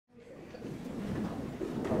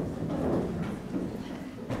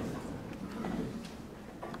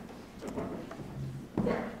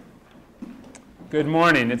Good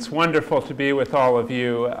morning. It's wonderful to be with all of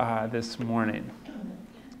you this morning.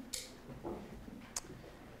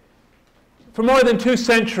 For more than 2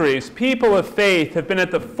 centuries, people of faith have been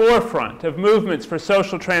at the forefront of movements for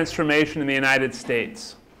social transformation in the United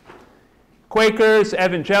States. Quakers,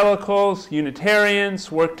 evangelicals,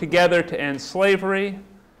 Unitarians worked together to end slavery.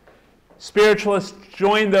 Spiritualists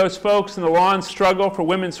joined those folks in the long struggle for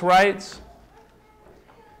women's rights.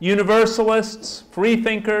 Universalists,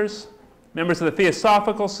 freethinkers, members of the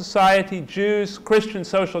Theosophical Society, Jews, Christian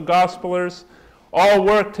social gospelers, all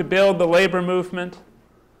worked to build the labor movement.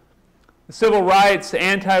 The civil rights,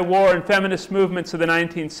 anti-war, and feminist movements of the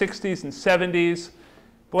 1960s and 70s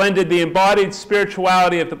blended the embodied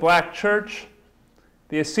spirituality of the black church,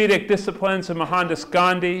 the ascetic disciplines of Mohandas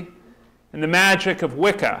Gandhi, and the magic of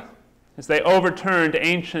Wicca as they overturned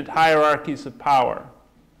ancient hierarchies of power.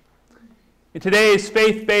 In today's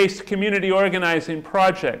faith-based community organizing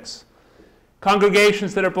projects,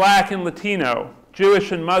 congregations that are black and Latino,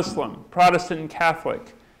 Jewish and Muslim, Protestant and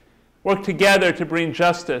Catholic, work together to bring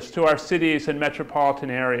justice to our cities and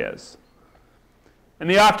metropolitan areas. And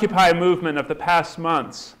the Occupy movement of the past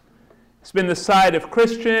months has been the site of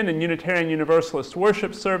Christian and Unitarian Universalist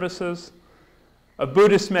worship services, of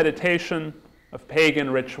Buddhist meditation, of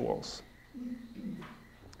pagan rituals.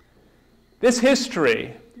 This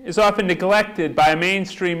history is often neglected by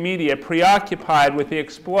mainstream media preoccupied with the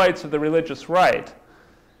exploits of the religious right.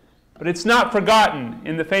 But it's not forgotten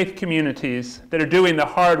in the faith communities that are doing the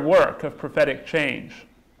hard work of prophetic change.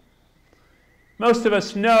 Most of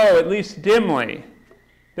us know, at least dimly,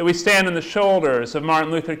 that we stand on the shoulders of Martin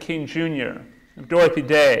Luther King Jr., of Dorothy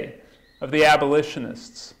Day, of the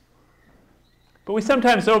abolitionists. But we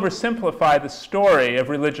sometimes oversimplify the story of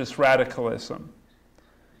religious radicalism.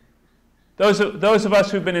 Those of us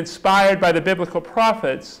who've been inspired by the biblical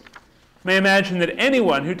prophets may imagine that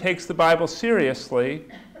anyone who takes the Bible seriously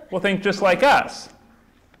will think just like us,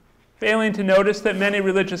 failing to notice that many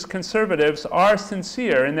religious conservatives are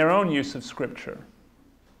sincere in their own use of Scripture.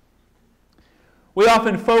 We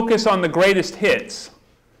often focus on the greatest hits,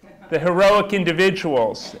 the heroic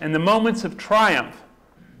individuals, and the moments of triumph,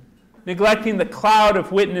 neglecting the cloud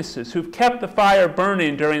of witnesses who've kept the fire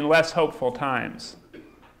burning during less hopeful times.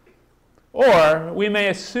 Or we may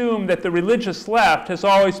assume that the religious left has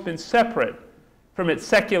always been separate from its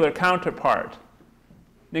secular counterpart,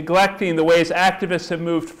 neglecting the ways activists have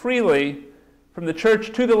moved freely from the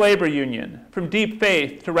church to the labor union, from deep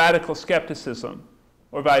faith to radical skepticism,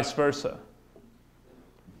 or vice versa.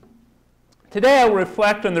 Today I will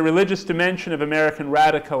reflect on the religious dimension of American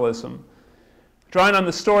radicalism, drawing on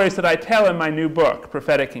the stories that I tell in my new book,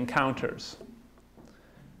 Prophetic Encounters.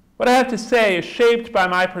 What I have to say is shaped by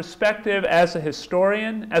my perspective as a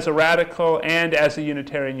historian, as a radical, and as a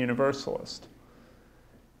Unitarian Universalist.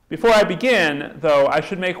 Before I begin, though, I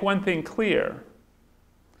should make one thing clear.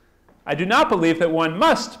 I do not believe that one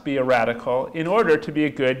must be a radical in order to be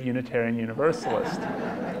a good Unitarian Universalist.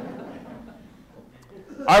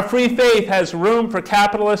 Our free faith has room for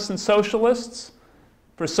capitalists and socialists,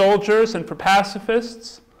 for soldiers and for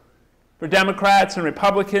pacifists, for Democrats and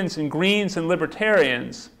Republicans and Greens and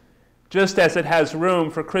Libertarians, just as it has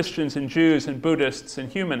room for Christians and Jews and Buddhists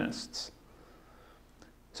and humanists.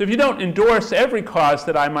 So if you don't endorse every cause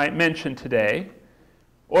that I might mention today,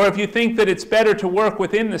 or if you think that it's better to work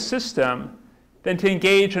within the system than to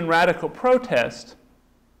engage in radical protest,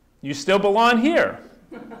 you still belong here.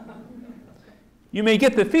 You may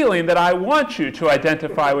get the feeling that I want you to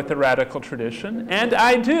identify with the radical tradition, and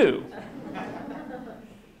I do.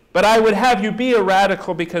 But I would have you be a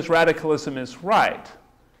radical because radicalism is right,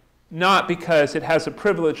 not because it has a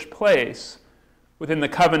privileged place within the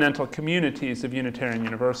covenantal communities of Unitarian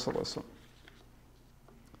Universalism.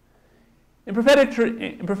 In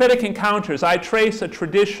prophetic Encounters, I trace a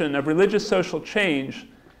tradition of religious social change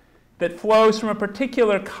that flows from a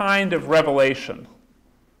particular kind of revelation,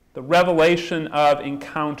 the revelation of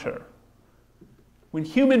encounter. When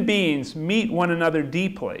human beings meet one another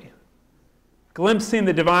deeply, glimpsing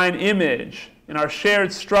the divine image in our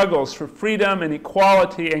shared struggles for freedom and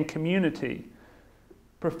equality and community,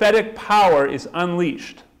 prophetic power is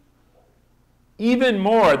unleashed. Even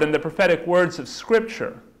more than the prophetic words of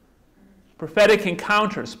Scripture, prophetic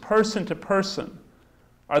encounters, person to person,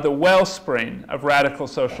 are the wellspring of radical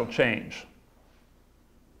social change.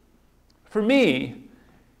 For me,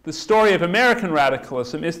 the story of American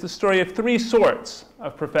radicalism is the story of 3 sorts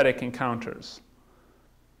of prophetic encounters.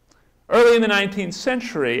 Early in the 19th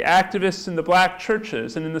century, activists in the black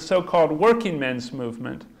churches and in the so-called working men's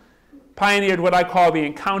movement pioneered what I call the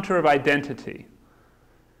encounter of identity.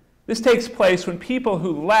 This takes place when people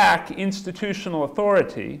who lack institutional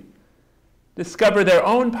authority discover their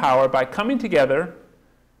own power by coming together,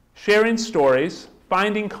 sharing stories,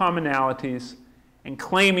 finding commonalities, and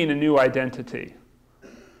claiming a new identity.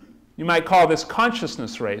 You might call this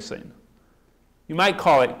consciousness raising. You might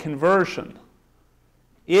call it conversion.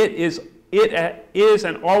 It is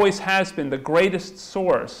and always has been the greatest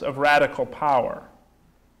source of radical power.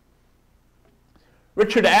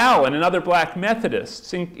 Richard Allen and other black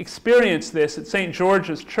Methodists experienced this at St.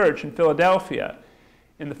 George's Church in Philadelphia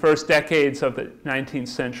in the first decades of the 19th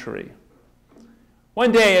century.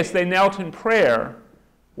 One day, as they knelt in prayer,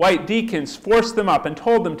 white deacons forced them up and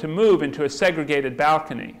told them to move into a segregated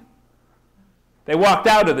balcony. They walked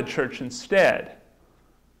out of the church instead.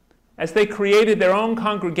 As they created their own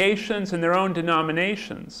congregations and their own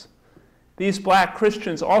denominations, these black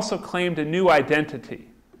Christians also claimed a new identity,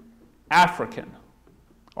 African.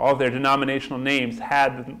 All of their denominational names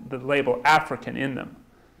had the label African in them.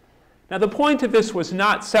 Now, the point of this was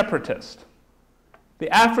not separatist. The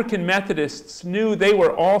African Methodists knew they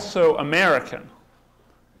were also American.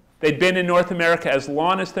 They'd been in North America as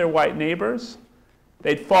long as their white neighbors.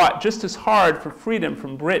 They'd fought just as hard for freedom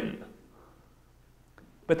from Britain.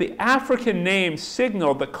 But the African name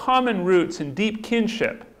signaled the common roots and deep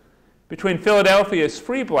kinship between Philadelphia's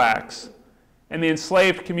free blacks and the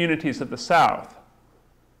enslaved communities of the South.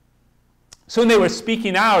 Soon they were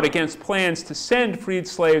speaking out against plans to send freed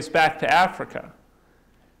slaves back to Africa.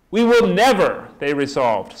 We will never, they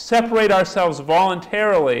resolved, separate ourselves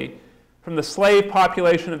voluntarily from the slave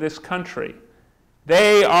population of this country.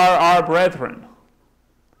 They are our brethren.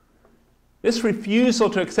 This refusal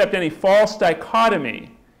to accept any false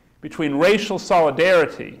dichotomy between racial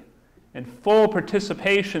solidarity and full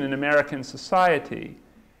participation in American society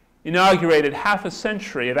inaugurated half a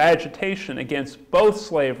century of agitation against both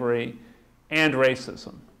slavery and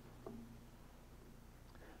racism.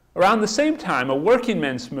 Around the same time, a working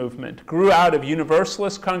men's movement grew out of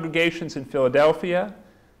Universalist congregations in Philadelphia,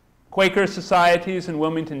 Quaker societies in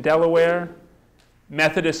Wilmington, Delaware,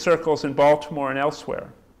 Methodist circles in Baltimore and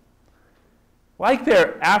elsewhere. Like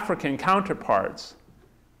their African counterparts,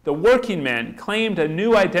 the working men claimed a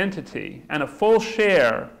new identity and a full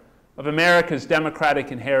share of America's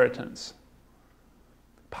democratic inheritance.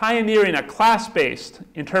 Pioneering a class-based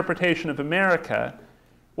interpretation of America,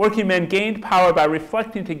 working men gained power by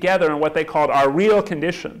reflecting together on what they called our real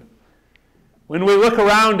condition. When we look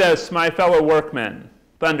around us, my fellow workmen,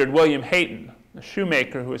 thundered William Hayton, a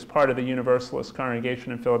shoemaker who was part of the Universalist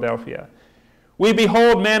congregation in Philadelphia, we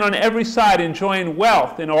behold men on every side enjoying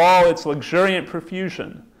wealth in all its luxuriant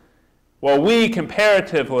profusion, while we,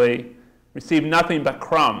 comparatively, receive nothing but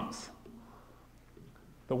crumbs.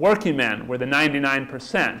 The working men were the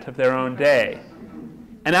 99% of their own day.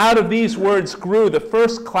 And out of these words grew the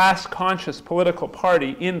first class-conscious political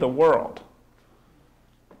party in the world.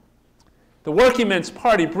 The Working Men's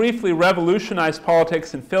Party briefly revolutionized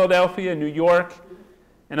politics in Philadelphia, New York,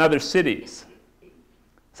 and other cities.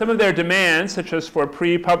 Some of their demands, such as for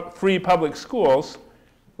free public schools,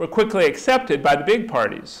 were quickly accepted by the big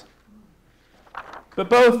parties. But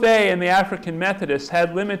both they and the African Methodists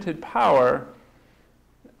had limited power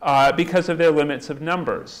because of their limits of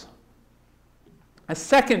numbers. A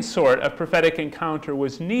second sort of prophetic encounter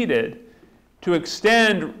was needed to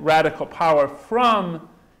extend radical power from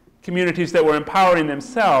communities that were empowering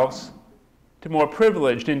themselves to more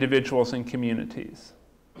privileged individuals and communities.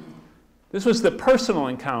 This was the personal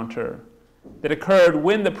encounter that occurred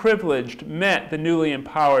when the privileged met the newly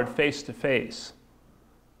empowered face to face.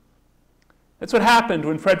 That's what happened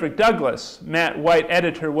when Frederick Douglass met white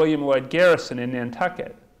editor William Lloyd Garrison in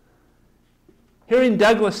Nantucket. Hearing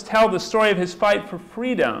Douglass tell the story of his fight for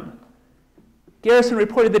freedom, Garrison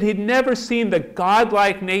reported that he'd never seen the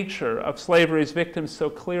godlike nature of slavery's victims so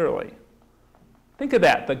clearly. Think of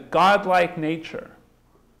that, the godlike nature.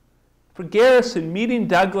 For Garrison, meeting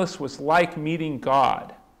Douglass was like meeting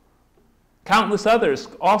God. Countless others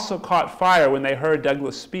also caught fire when they heard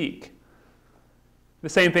Douglass speak. The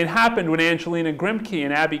same thing happened when Angelina Grimke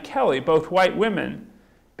and Abby Kelly, both white women,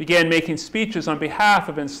 began making speeches on behalf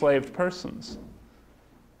of enslaved persons.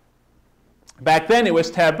 Back then, it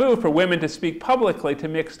was taboo for women to speak publicly to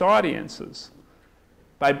mixed audiences.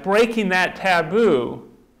 By breaking that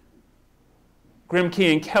taboo,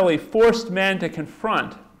 Grimke and Kelly forced men to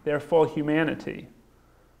confront their full humanity.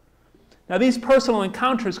 Now, these personal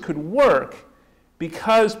encounters could work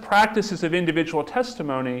because practices of individual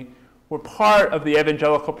testimony were part of the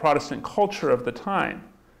evangelical Protestant culture of the time.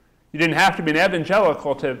 You didn't have to be an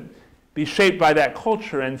evangelical to be shaped by that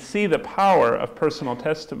culture and see the power of personal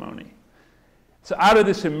testimony. So out of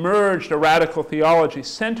this emerged a radical theology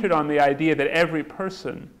centered on the idea that every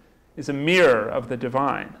person is a mirror of the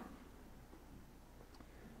divine.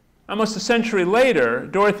 Almost a century later,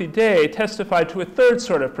 Dorothy Day testified to a third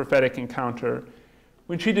sort of prophetic encounter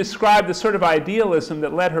when she described the sort of idealism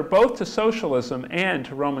that led her both to socialism and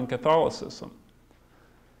to Roman Catholicism.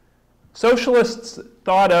 Socialists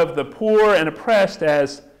thought of the poor and oppressed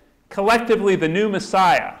as collectively the new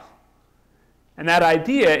Messiah. And that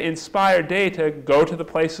idea inspired Day to go to the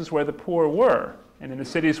places where the poor were. And in the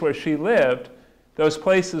cities where she lived, those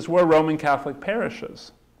places were Roman Catholic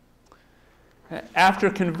parishes. After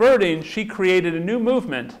converting, she created a new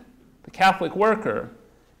movement, the Catholic Worker,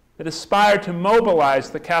 that aspired to mobilize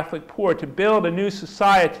the Catholic poor to build a new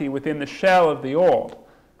society within the shell of the old,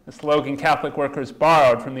 a slogan Catholic workers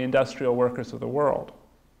borrowed from the industrial workers of the world.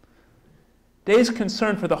 Day's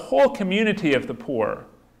concern for the whole community of the poor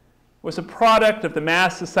was a product of the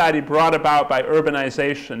mass society brought about by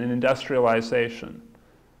urbanization and industrialization.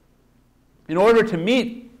 In order to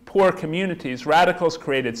meet poor communities, radicals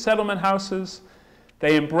created settlement houses.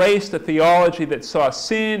 They embraced a theology that saw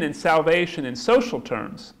sin and salvation in social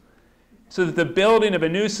terms, so that the building of a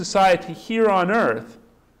new society here on earth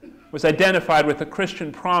was identified with the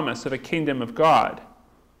Christian promise of a kingdom of God.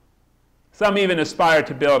 Some even aspired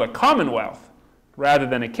to build a commonwealth rather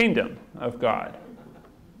than a kingdom of God.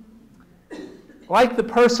 Like the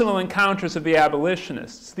personal encounters of the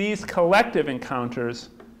abolitionists, these collective encounters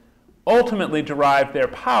ultimately derived their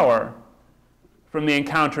power from the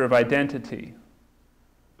encounter of identity.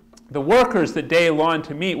 The workers that Day longed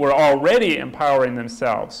to meet were already empowering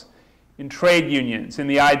themselves in trade unions, in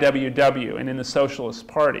the IWW, and in the Socialist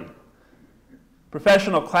Party.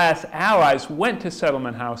 Professional class allies went to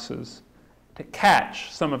settlement houses to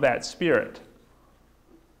catch some of that spirit.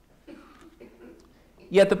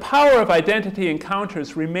 Yet the power of identity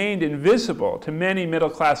encounters remained invisible to many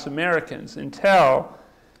middle-class Americans until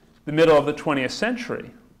the middle of the 20th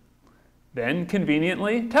century. Then,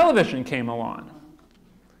 conveniently, television came along,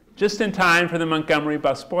 just in time for the Montgomery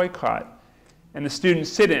bus boycott and the student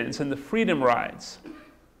sit-ins and the freedom rides.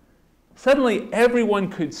 Suddenly, everyone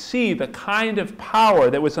could see the kind of power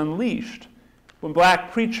that was unleashed when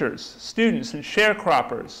black preachers, students, and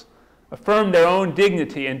sharecroppers affirmed their own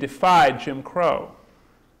dignity and defied Jim Crow.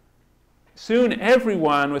 Soon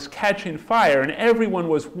everyone was catching fire, and everyone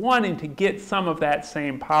was wanting to get some of that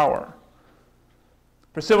same power.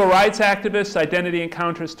 For civil rights activists, identity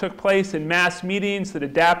encounters took place in mass meetings that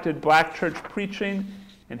adapted black church preaching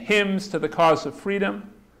and hymns to the cause of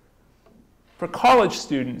freedom. For college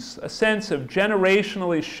students, a sense of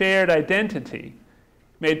generationally shared identity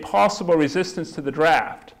made possible resistance to the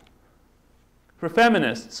draft. For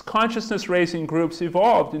feminists, consciousness-raising groups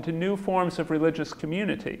evolved into new forms of religious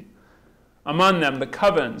community, among them the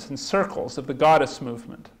covens and circles of the goddess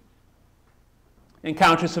movement.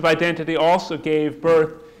 Encounters of identity also gave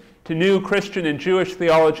birth to new Christian and Jewish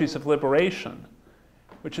theologies of liberation,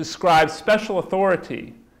 which ascribe special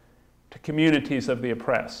authority to communities of the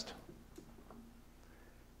oppressed.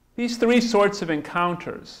 These three sorts of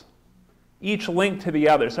encounters, each linked to the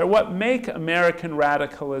others, are what make American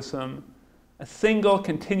radicalism a single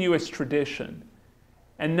continuous tradition,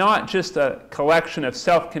 and not just a collection of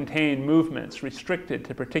self-contained movements restricted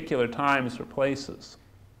to particular times or places.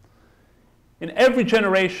 In every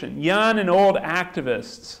generation, young and old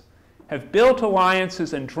activists have built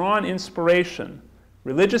alliances and drawn inspiration,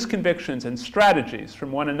 religious convictions, and strategies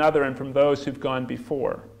from one another and from those who've gone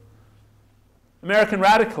before. American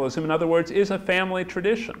radicalism, in other words, is a family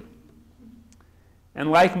tradition.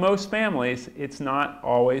 And like most families, it's not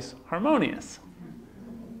always harmonious.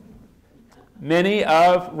 Many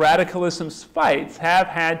of radicalism's fights have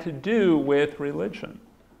had to do with religion.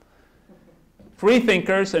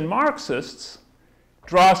 Freethinkers and Marxists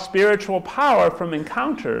draw spiritual power from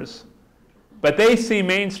encounters, but they see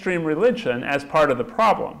mainstream religion as part of the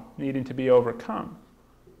problem, needing to be overcome.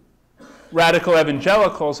 Radical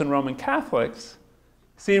evangelicals and Roman Catholics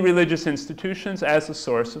see religious institutions as a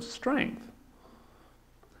source of strength.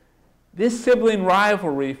 This sibling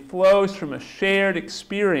rivalry flows from a shared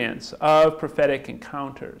experience of prophetic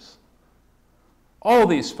encounters. All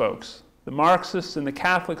these folks, the Marxists and the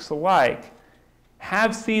Catholics alike,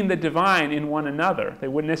 have seen the divine in one another. They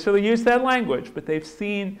wouldn't necessarily use that language, but they've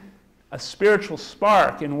seen a spiritual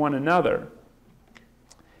spark in one another.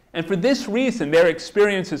 And for this reason, their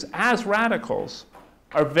experiences as radicals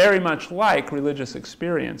are very much like religious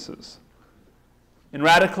experiences. In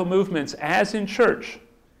radical movements, as in church,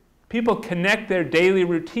 people connect their daily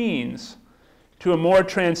routines to a more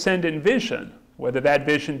transcendent vision, whether that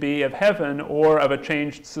vision be of heaven or of a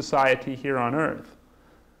changed society here on earth.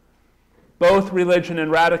 Both religion and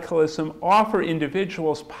radicalism offer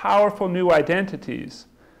individuals powerful new identities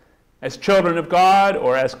as children of God,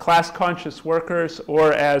 or as class-conscious workers,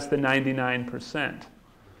 or as the 99%.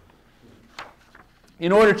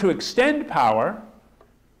 In order to extend power,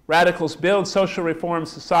 radicals build social reform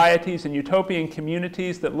societies and utopian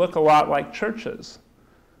communities that look a lot like churches.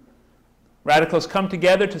 Radicals come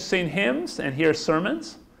together to sing hymns and hear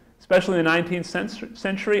sermons, especially in the 19th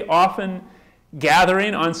century, often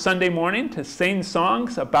gathering on Sunday morning to sing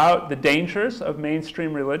songs about the dangers of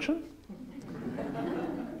mainstream religion.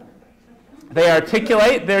 They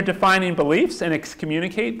articulate their defining beliefs and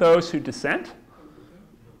excommunicate those who dissent.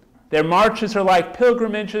 Their marches are like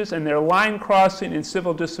pilgrimages, and their line crossing in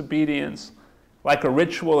civil disobedience like a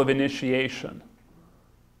ritual of initiation.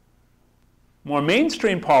 More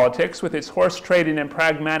mainstream politics, with its horse trading and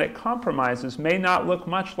pragmatic compromises, may not look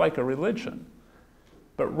much like a religion,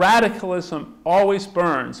 but radicalism always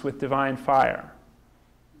burns with divine fire.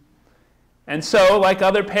 And so, like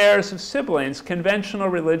other pairs of siblings, conventional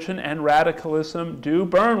religion and radicalism do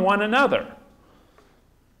burn one another.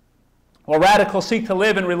 While radicals seek to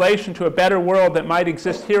live in relation to a better world that might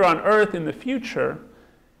exist here on earth in the future,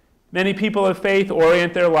 many people of faith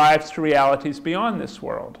orient their lives to realities beyond this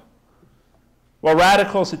world. While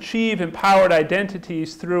radicals achieve empowered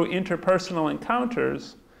identities through interpersonal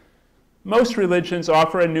encounters, most religions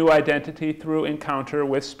offer a new identity through encounter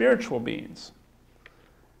with spiritual beings.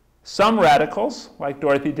 Some radicals, like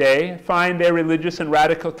Dorothy Day, find their religious and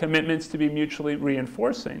radical commitments to be mutually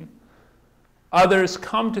reinforcing. Others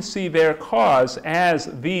come to see their cause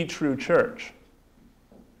as the true church.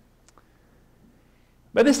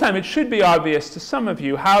 By this time, it should be obvious to some of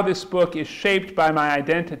you how this book is shaped by my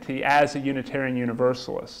identity as a Unitarian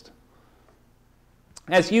Universalist.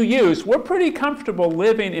 As UUs, we're pretty comfortable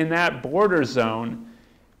living in that border zone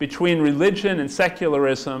between religion and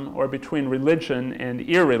secularism, or between religion and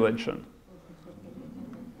irreligion.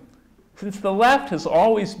 Since the left has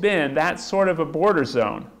always been that sort of a border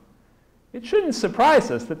zone, it shouldn't surprise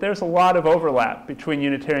us that there's a lot of overlap between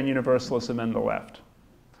Unitarian Universalism and the left,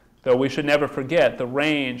 though we should never forget the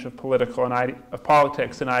range of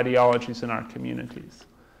politics and ideologies in our communities.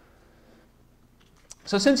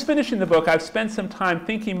 So since finishing the book, I've spent some time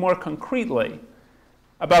thinking more concretely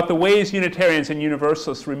about the ways Unitarians and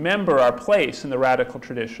Universalists remember our place in the radical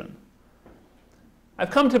tradition.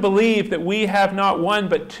 I've come to believe that we have not one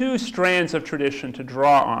but two strands of tradition to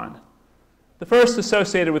draw on. The first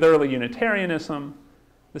associated with early Unitarianism,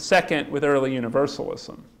 the second with early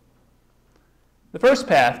Universalism. The first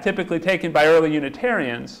path, typically taken by early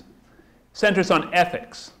Unitarians, centers on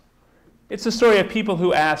ethics. It's the story of people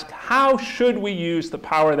who ask, how should we use the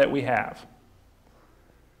power that we have?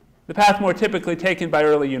 The path more typically taken by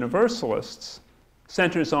early Universalists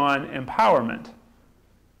centers on empowerment.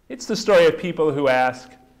 It's the story of people who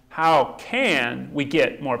ask, how can we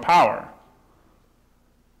get more power?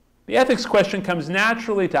 The ethics question comes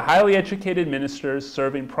naturally to highly educated ministers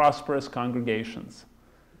serving prosperous congregations.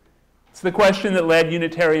 It's the question that led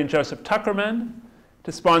Unitarian Joseph Tuckerman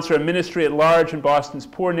to sponsor a ministry at large in Boston's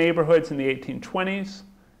poor neighborhoods in the 1820s.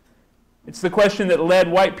 It's the question that led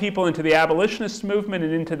white people into the abolitionist movement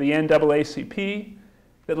and into the NAACP,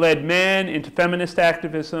 that led men into feminist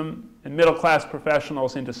activism and middle-class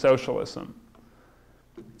professionals into socialism.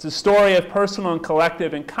 It's a story of personal and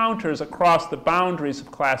collective encounters across the boundaries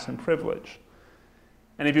of class and privilege.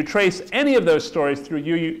 And if you trace any of those stories through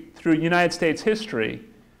United States history,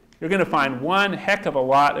 you're going to find one heck of a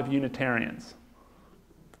lot of Unitarians.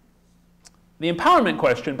 The empowerment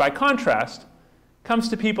question, by contrast, comes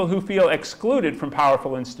to people who feel excluded from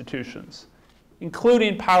powerful institutions,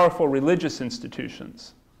 including powerful religious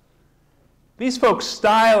institutions. These folks'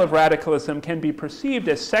 style of radicalism can be perceived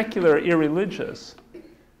as secular, irreligious,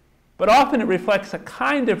 but often it reflects a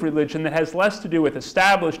kind of religion that has less to do with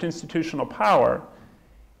established institutional power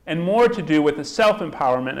and more to do with the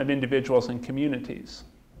self-empowerment of individuals and communities.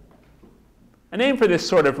 A name for this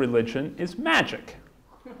sort of religion is magic.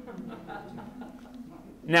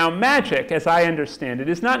 Now, magic, as I understand it,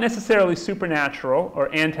 is not necessarily supernatural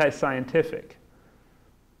or anti-scientific.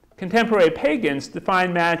 Contemporary pagans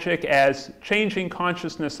define magic as changing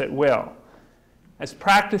consciousness at will, as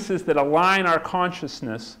practices that align our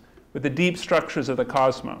consciousness with the deep structures of the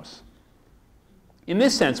cosmos. In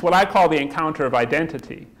this sense, what I call the encounter of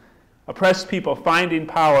identity, oppressed people finding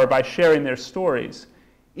power by sharing their stories,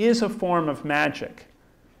 is a form of magic,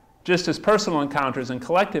 just as personal encounters and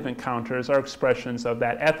collective encounters are expressions of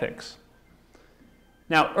that ethics.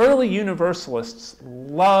 Now, early Universalists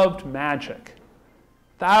loved magic.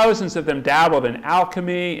 Thousands of them dabbled in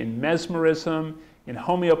alchemy, in mesmerism, in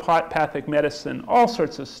homeopathic medicine, all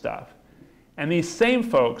sorts of stuff. And these same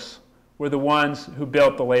folks were the ones who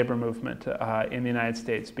built the labor movement in the United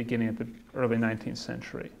States beginning at the early 19th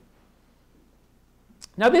century.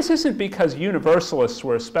 Now, this isn't because Universalists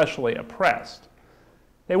were especially oppressed.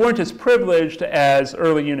 They weren't as privileged as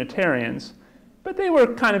early Unitarians, but they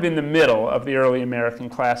were kind of in the middle of the early American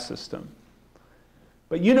class system.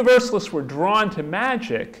 But Universalists were drawn to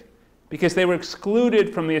magic because they were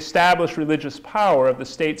excluded from the established religious power of the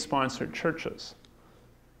state-sponsored churches.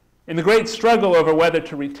 In the great struggle over whether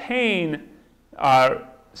to retain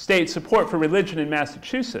state support for religion in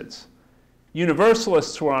Massachusetts,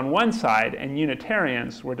 Universalists were on one side and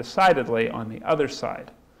Unitarians were decidedly on the other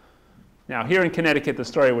side. Now, here in Connecticut, the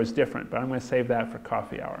story was different, but I'm going to save that for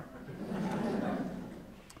coffee hour.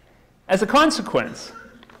 As a consequence,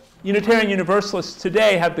 Unitarian Universalists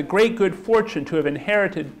today have the great good fortune to have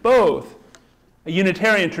inherited both a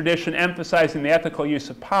Unitarian tradition emphasizing the ethical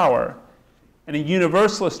use of power and a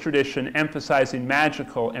Universalist tradition emphasizing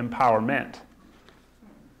magical empowerment.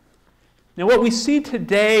 Now, what we see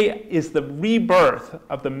today is the rebirth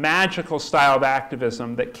of the magical style of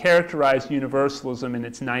activism that characterized Universalism in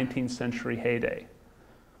its 19th century heyday.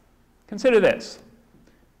 Consider this.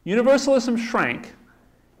 Universalism shrank,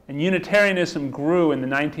 and Unitarianism grew in the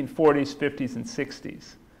 1940s, 50s, and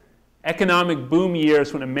 60s. Economic boom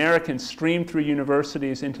years when Americans streamed through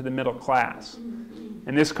universities into the middle class.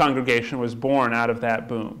 And this congregation was born out of that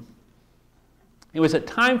boom. It was a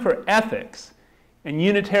time for ethics, and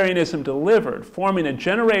Unitarianism delivered, forming a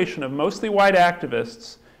generation of mostly white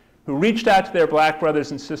activists who reached out to their black brothers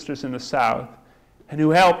and sisters in the South and who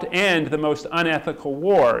helped end the most unethical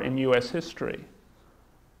war in US history.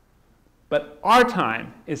 But our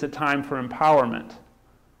time is a time for empowerment.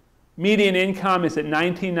 Median income is at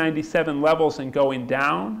 1997 levels and going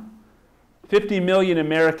down. 50 million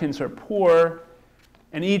Americans are poor,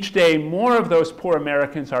 and each day more of those poor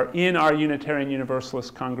Americans are in our Unitarian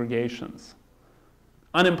Universalist congregations.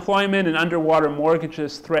 Unemployment and underwater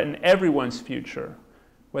mortgages threaten everyone's future,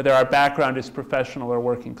 whether our background is professional or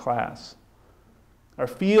working class. Our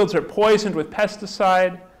fields are poisoned with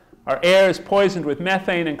pesticide. Our air is poisoned with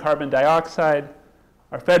methane and carbon dioxide.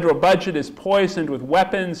 Our federal budget is poisoned with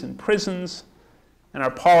weapons and prisons. And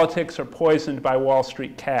our politics are poisoned by Wall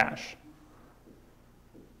Street cash.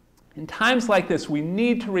 In times like this, we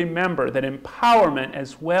need to remember that empowerment,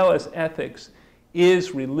 as well as ethics,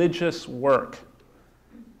 is religious work.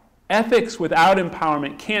 Ethics without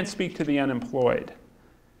empowerment can't speak to the unemployed.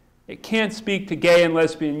 It can't speak to gay and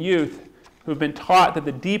lesbian youth who've been taught that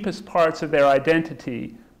the deepest parts of their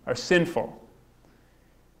identity are sinful.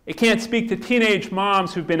 It can't speak to teenage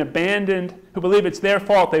moms who've been abandoned, who believe it's their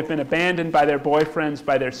fault they've been abandoned by their boyfriends,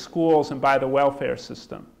 by their schools, and by the welfare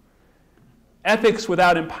system. Ethics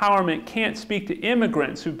without empowerment can't speak to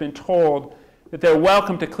immigrants who've been told that they're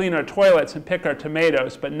welcome to clean our toilets and pick our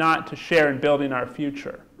tomatoes, but not to share in building our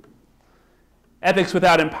future. Ethics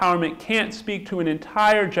without empowerment can't speak to an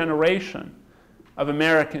entire generation of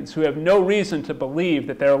Americans who have no reason to believe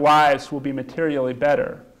that their lives will be materially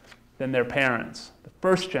better than their parents, the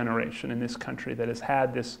first generation in this country that has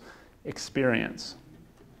had this experience.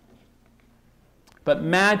 But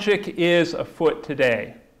magic is afoot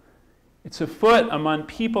today. It's afoot among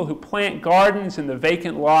people who plant gardens in the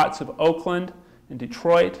vacant lots of Oakland and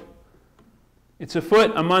Detroit. It's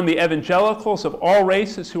afoot among the evangelicals of all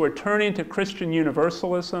races who are turning to Christian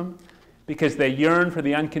Universalism because they yearn for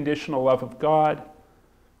the unconditional love of God.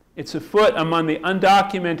 It's afoot among the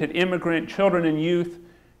undocumented immigrant children and youth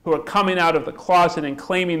who are coming out of the closet and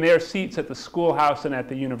claiming their seats at the schoolhouse and at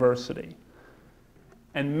the university.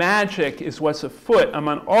 And magic is what's afoot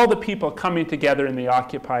among all the people coming together in the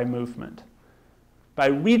Occupy movement. By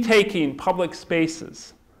retaking public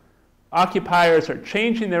spaces, occupiers are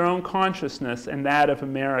changing their own consciousness and that of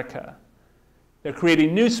America. They're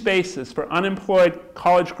creating new spaces for unemployed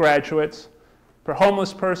college graduates, for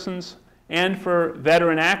homeless persons, and for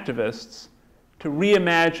veteran activists to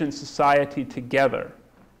reimagine society together.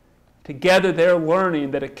 Together, they're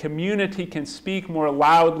learning that a community can speak more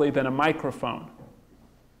loudly than a microphone.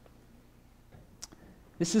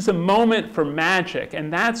 This is a moment for magic,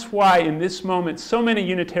 and that's why in this moment so many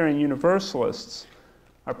Unitarian Universalists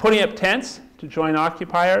are putting up tents to join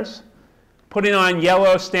occupiers, putting on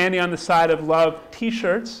yellow Standing on the Side of Love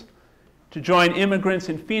t-shirts to join immigrants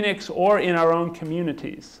in Phoenix or in our own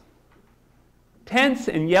communities. Tents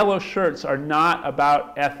and yellow shirts are not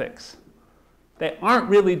about ethics. They aren't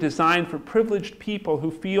really designed for privileged people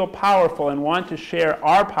who feel powerful and want to share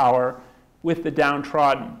our power with the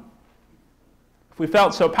downtrodden. If we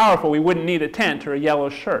felt so powerful, we wouldn't need a tent or a yellow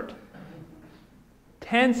shirt.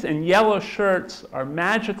 Tents and yellow shirts are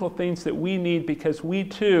magical things that we need because we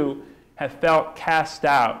too have felt cast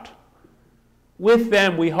out With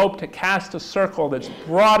them, we hope to cast a circle that's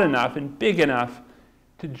broad enough and big enough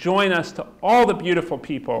to join us to all the beautiful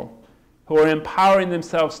people who are empowering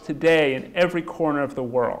themselves today in every corner of the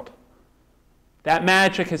world. That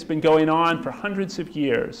magic has been going on for hundreds of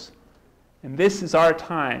years, and this is our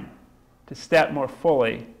time to step more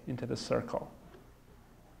fully into the circle.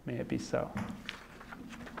 May it be so.